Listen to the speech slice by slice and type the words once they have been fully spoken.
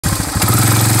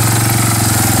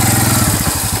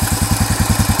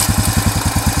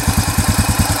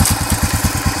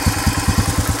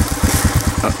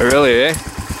Really, eh?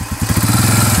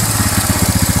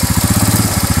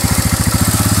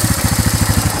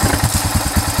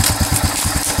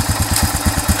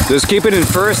 Just keep it in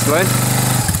first, Len.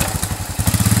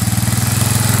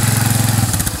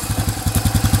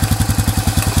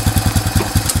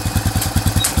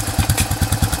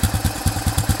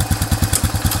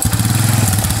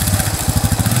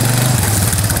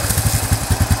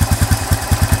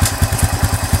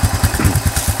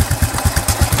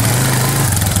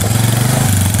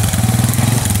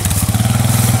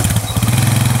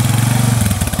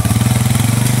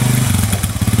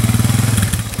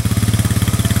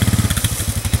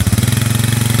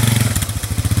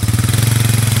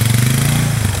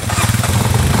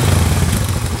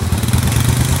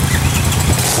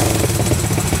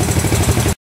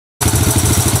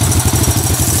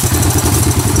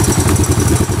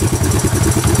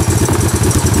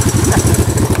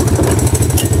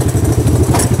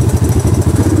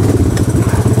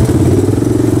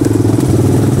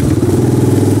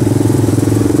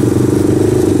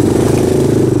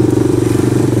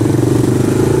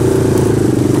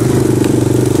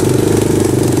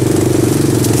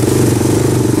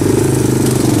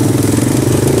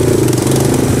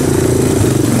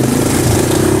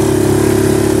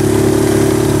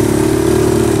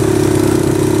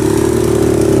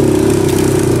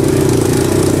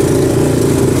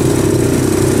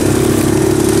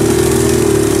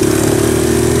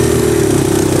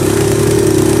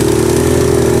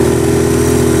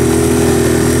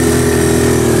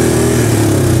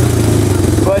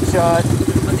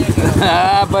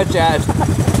 Butt shot.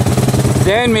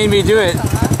 Dan made me do it.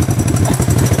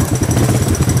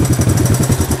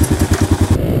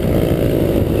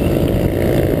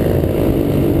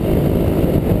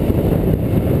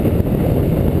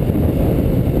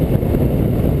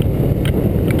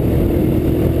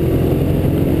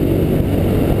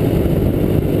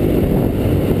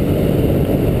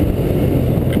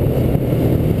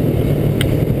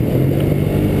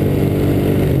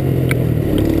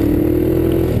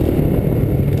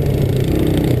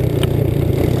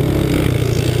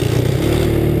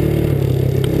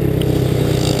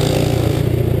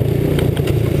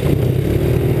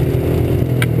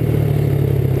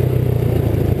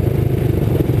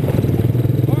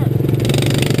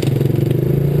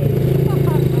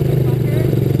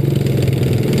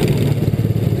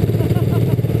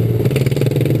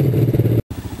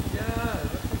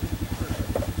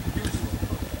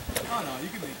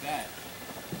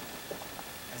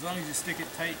 As long as you stick it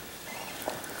tight.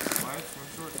 Why? Swim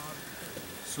shorts on?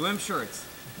 Swim shorts.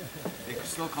 They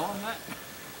still call them that?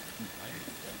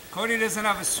 Cody doesn't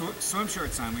have a swim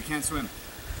shorts on. We can't swim.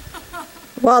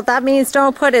 Well, that means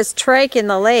don't put his trike in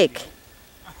the lake.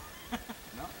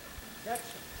 No.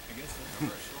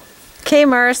 Okay,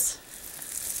 Merce.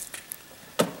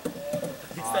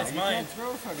 That's mine. Can't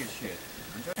throw fucking shit.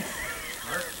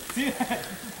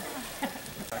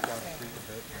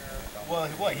 Well,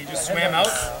 what? He just swam out?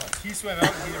 He swam out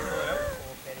and he didn't pull it out?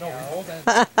 No, we hold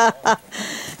it.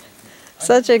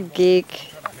 Such a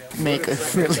geek. Make a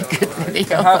really good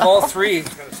video. Have all three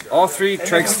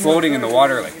trikes floating in the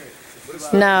water. Like.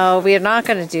 No, we are not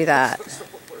going to do that.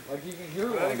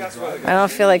 I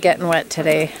don't feel like getting wet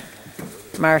today,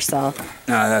 Marcel.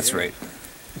 No, that's right.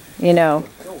 You know.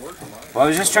 Well, I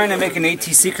was just trying to make an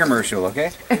ATC commercial,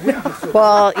 okay?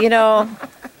 Well, you know,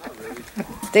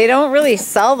 they don't really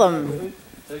sell them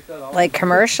like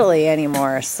commercially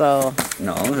anymore, so.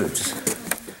 No,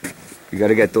 you got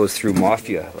to get those through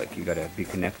Mafia. Like, you got to be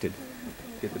connected.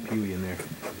 Get the Peewee in there.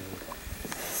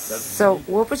 So,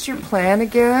 what was your plan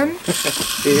again?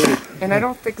 And I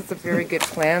don't think it's a very good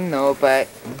plan, though, but...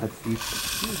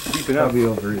 Deep enough.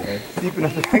 Over, deep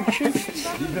enough.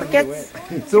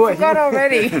 So what? Forgot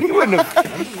already.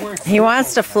 He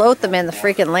wants to float them in the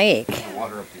freaking lake,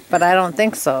 but I don't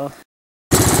think so.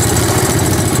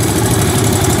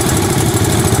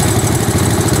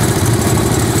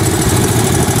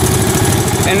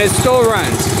 And it still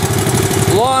runs.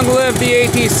 Long live the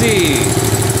ATC.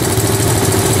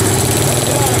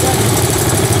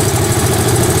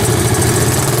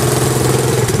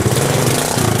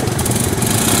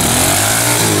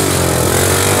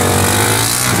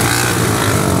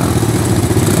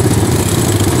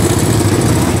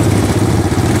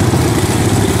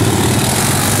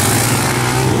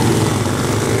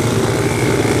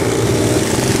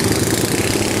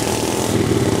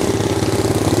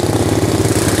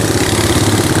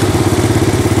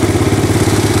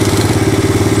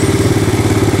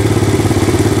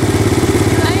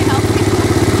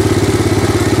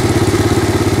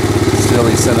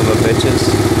 Silly son of a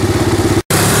bitches.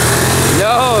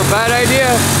 No, bad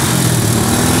idea.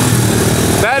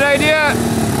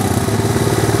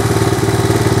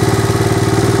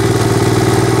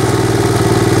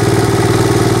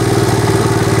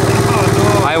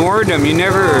 him. You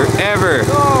never, ever.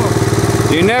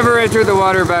 You never enter the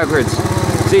water backwards.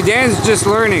 See, Dan's just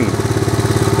learning.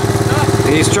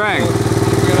 He's trying.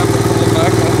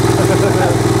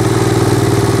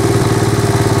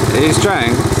 He's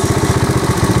trying.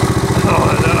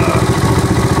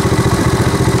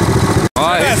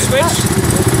 Oh, yeah,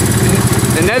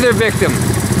 switch. Another victim.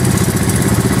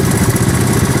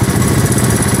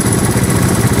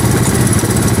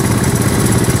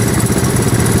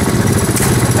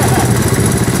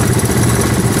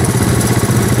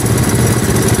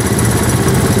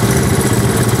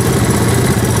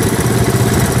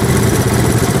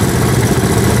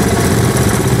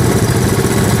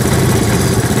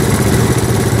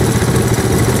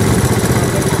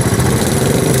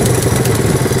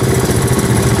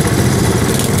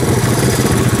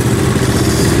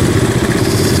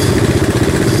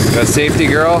 Got safety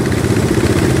girl.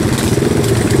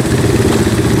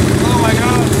 Oh my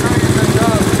god, I'm trying to get that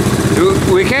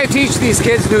job. We can't teach these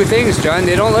kids new things, John.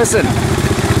 They don't listen.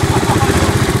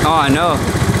 Oh, no.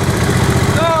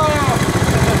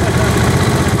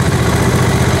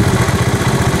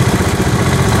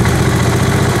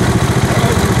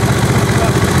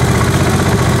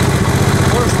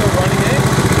 Motor's still running, eh?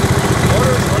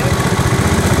 Motor's running.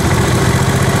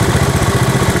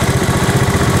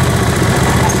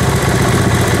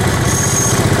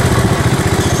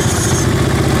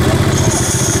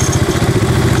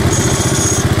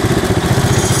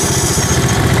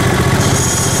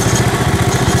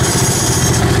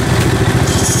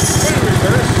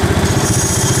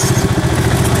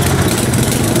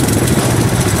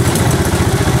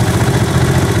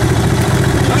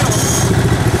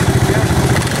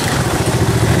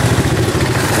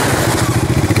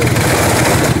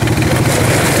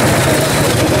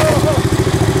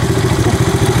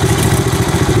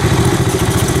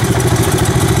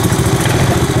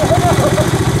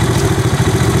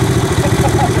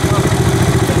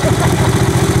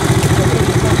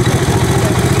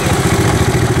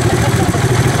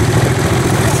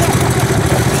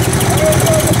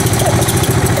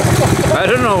 I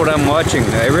don't know what I'm watching.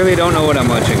 I really don't know what I'm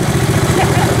watching.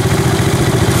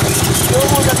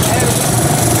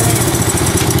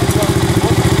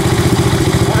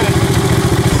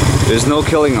 There's no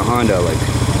killing a Honda, like.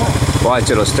 Watch,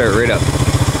 it'll start right up.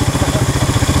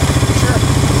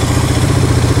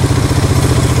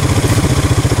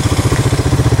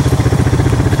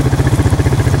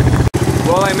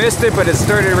 Well, I missed it, but it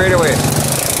started right away.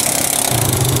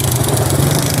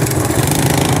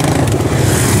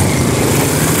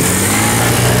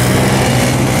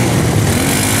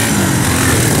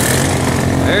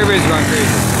 Everybody's going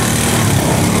crazy.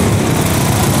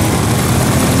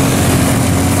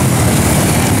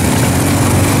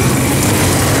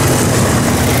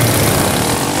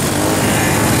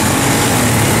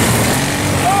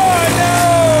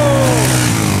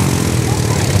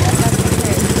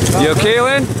 You okay,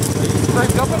 Lynn?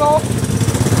 Break up at all?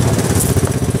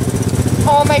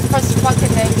 Oh, my first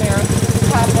fucking nightmare.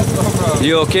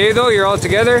 You okay though? You're all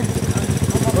together?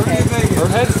 Her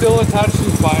head's still attached to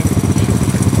the spine.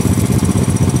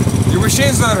 Your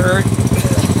machine's not hurt.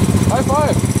 High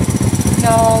five.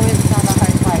 No, it's not a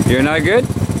high five. You're not good?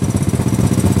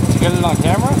 Did you get it on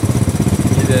camera?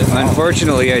 You did.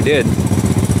 Unfortunately, I did.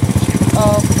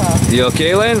 Oh, fuck. You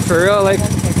okay, Lynn? For real? Like,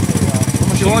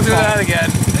 She won't do that again.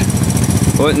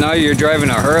 what? Now you're driving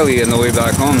a Harley on the way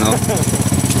back home, though.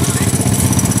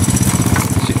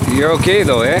 You're okay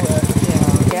though, eh?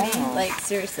 Yeah. Like,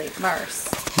 seriously, Mars.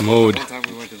 Mode. One time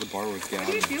we went to the bar with Gavin.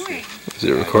 What are you doing? Is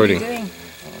it recording? What are you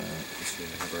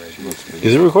doing?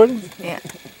 Is it recording? Yeah.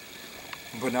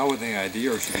 But now with the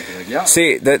idea, or should we be like, yeah.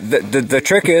 See, the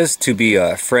trick is to be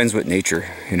friends with nature.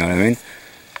 You know what I mean?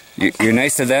 You're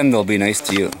nice to them, they'll be nice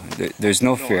to you. There's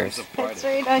no fears. It's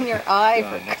right on your eye,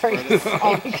 for Christ's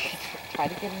sake. Try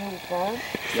to get a new phone.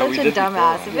 Such a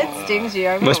dumbass. If it stings you,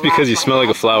 I'm Must be because you smell like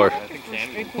a flower.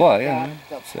 Well, yeah.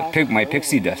 It's my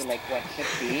pixie dust.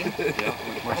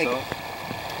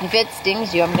 If it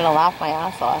stings you, I'm gonna laugh my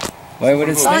ass off. Why would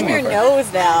it It's on sting your me?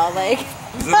 nose now, like.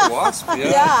 Is it a wasp?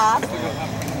 Yeah.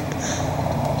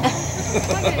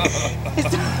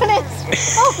 It's on his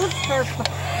nose for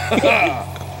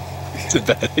It's a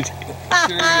bad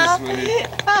idea.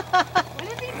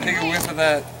 Take a whiff of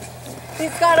that.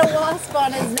 He's got a wasp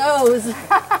on his nose.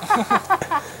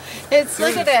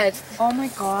 Look at it. Oh my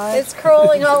god. It's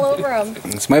crawling all over him.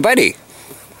 It's my buddy.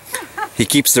 He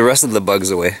keeps the rest of the bugs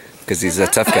away because he's a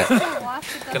tough guy.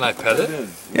 Can I pet it?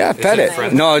 Yeah, pet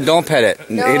it. No, don't pet it.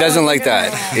 He doesn't like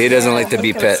that. He doesn't like to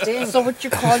be pet. So what you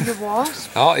call your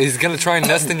wasp? Oh, he's gonna try and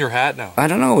nest in your hat now. I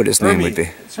don't know what his name would be.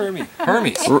 It's Hermie.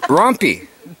 Hermes. Rompy.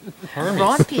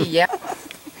 Rompy, yeah.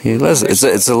 He loves it.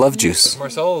 It's a love juice.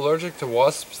 Marcel allergic to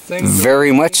wasps things?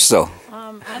 Very much so.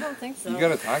 I don't think so. You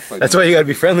gotta talk like That's why you gotta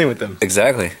be friendly with them.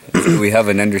 Exactly. We have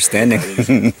an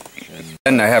understanding.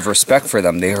 And I have respect for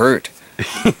them. They hurt.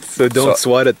 So don't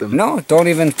swat at them. No, don't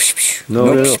even.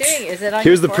 No. Is it on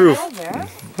Here's your the proof. forehead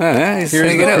Here's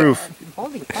Here's the proof.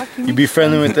 Holy fuck. You be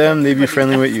friendly with them, they be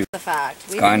friendly with you. The fact.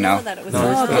 We gone didn't know now. that it was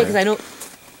Okay, because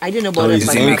I didn't know about Oh, it. he's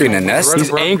Is he making a nest?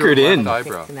 He's anchored in.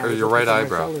 Or your right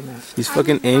eyebrow. He's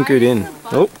fucking anchored in.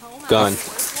 Oh, gone.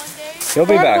 He'll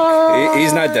be back.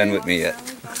 He's not done with me yet.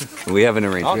 We have an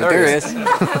arrangement. Oh, there he is.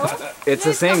 It's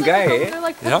the same guy,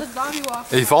 eh? Yeah.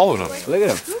 He followed him. Look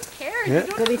at him.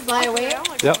 Did he fly away?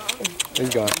 Yep. He's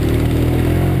gone.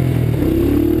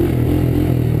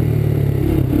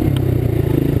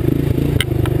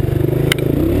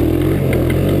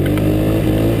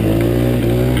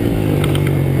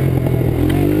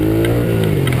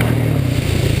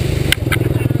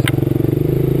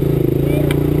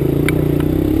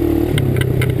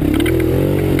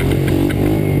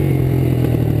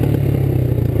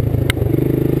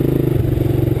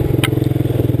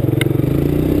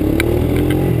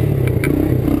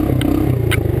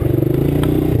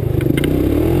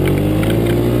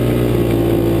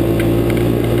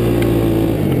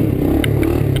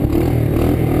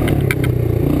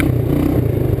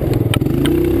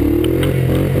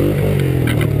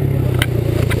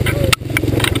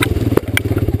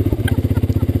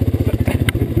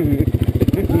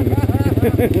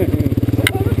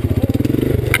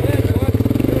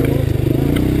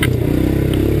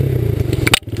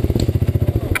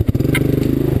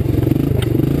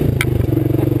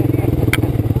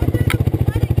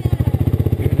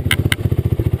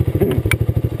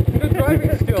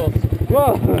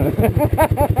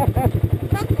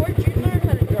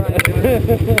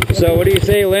 So what do you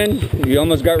say, Lynn? You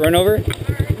almost got run over?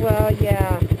 Well,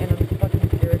 yeah, and I'm fucking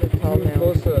scared as hell now.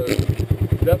 Close to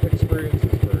death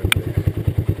experiences for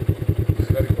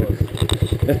very close.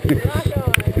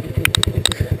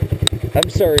 I'm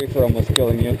sorry for almost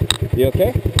killing you. You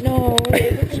okay? No,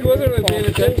 She wasn't paying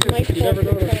attention. She never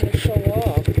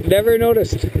noticed. Never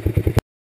noticed.